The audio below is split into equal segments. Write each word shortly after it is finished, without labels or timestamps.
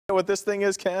What this thing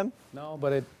is, Ken? No,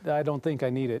 but I don't think I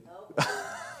need it.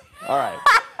 All right.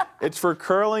 It's for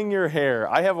curling your hair.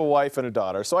 I have a wife and a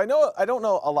daughter, so I don't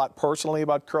know a lot personally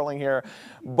about curling hair,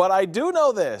 but I do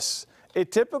know this.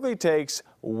 It typically takes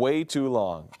way too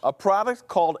long. A product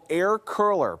called Air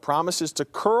Curler promises to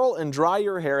curl and dry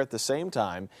your hair at the same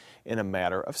time in a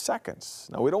matter of seconds.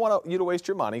 Now, we don't want you to waste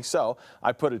your money, so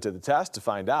I put it to the test to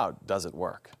find out, does it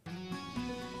work?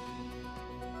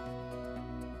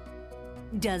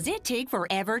 Does it take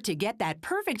forever to get that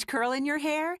perfect curl in your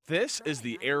hair? This is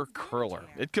the Air Curler.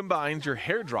 It combines your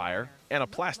hair dryer and a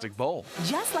plastic bowl.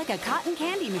 Just like a cotton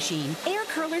candy machine, Air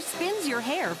Curler spins your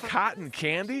hair. Cotton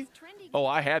candy? Oh,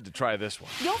 I had to try this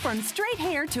one. Go from straight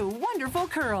hair to wonderful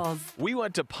curls. We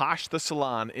went to Posh the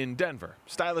Salon in Denver.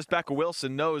 Stylist Becca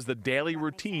Wilson knows the daily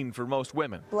routine for most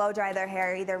women. Blow dry their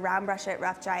hair, either round brush it,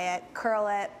 rough dry it, curl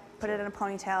it, put it in a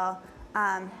ponytail.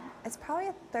 It's probably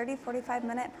a 30-45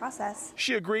 minute process.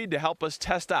 She agreed to help us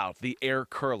test out the Air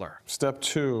Curler. Step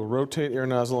 2, rotate air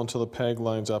nozzle until the peg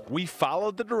lines up. We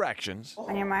followed the directions.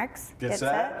 On your marks, Get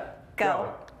set,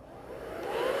 go.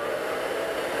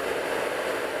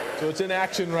 So it's in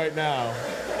action right now.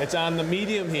 It's on the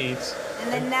medium heat.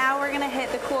 And then now we're gonna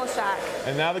hit the cool shot.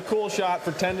 And now the cool shot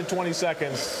for 10 to 20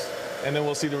 seconds, and then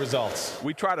we'll see the results.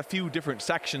 We tried a few different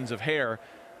sections of hair.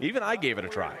 Even I gave it a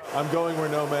try. I'm going where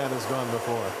no man has gone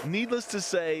before. Needless to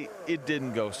say, it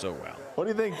didn't go so well. What do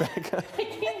you think, Becca? I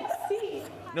can't see.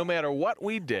 No matter what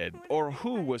we did or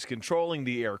who was controlling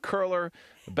the Air Curler,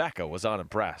 Becca was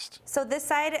unimpressed. So this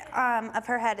side of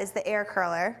her head is the Air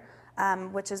Curler,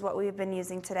 which is what we've been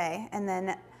using today. And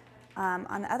then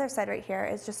on the other side right here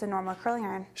is just a normal curling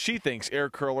iron. She thinks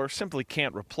Air Curler simply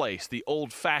can't replace the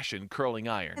old-fashioned curling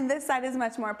iron. And this side is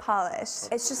much more polished.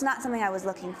 It's just not something I was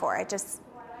looking for. It just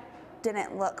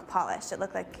didn't look polished. It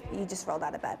looked like you just rolled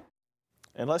out of bed.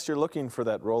 Unless you're looking for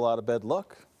that roll out of bed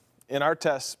look. In our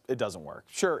tests, it doesn't work.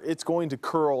 Sure, it's going to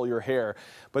curl your hair,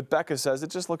 but Becca says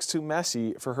it just looks too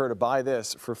messy for her to buy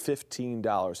this for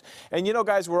 $15. And you know,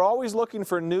 guys, we're always looking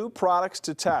for new products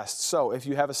to test. So if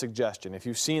you have a suggestion, if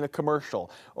you've seen a commercial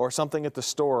or something at the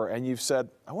store and you've said,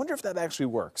 I wonder if that actually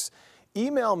works,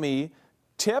 email me.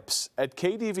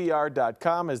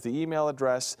 tips@kdvr.com is the email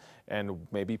address, and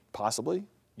maybe possibly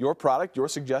your product, your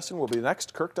suggestion will be the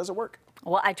next Kirk Does It Work.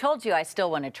 Well, I told you I still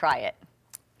want to try it.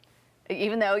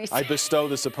 Even though you I bestow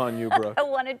this upon you, Brooke. I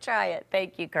want to try it.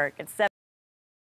 Thank you, Kirk. It's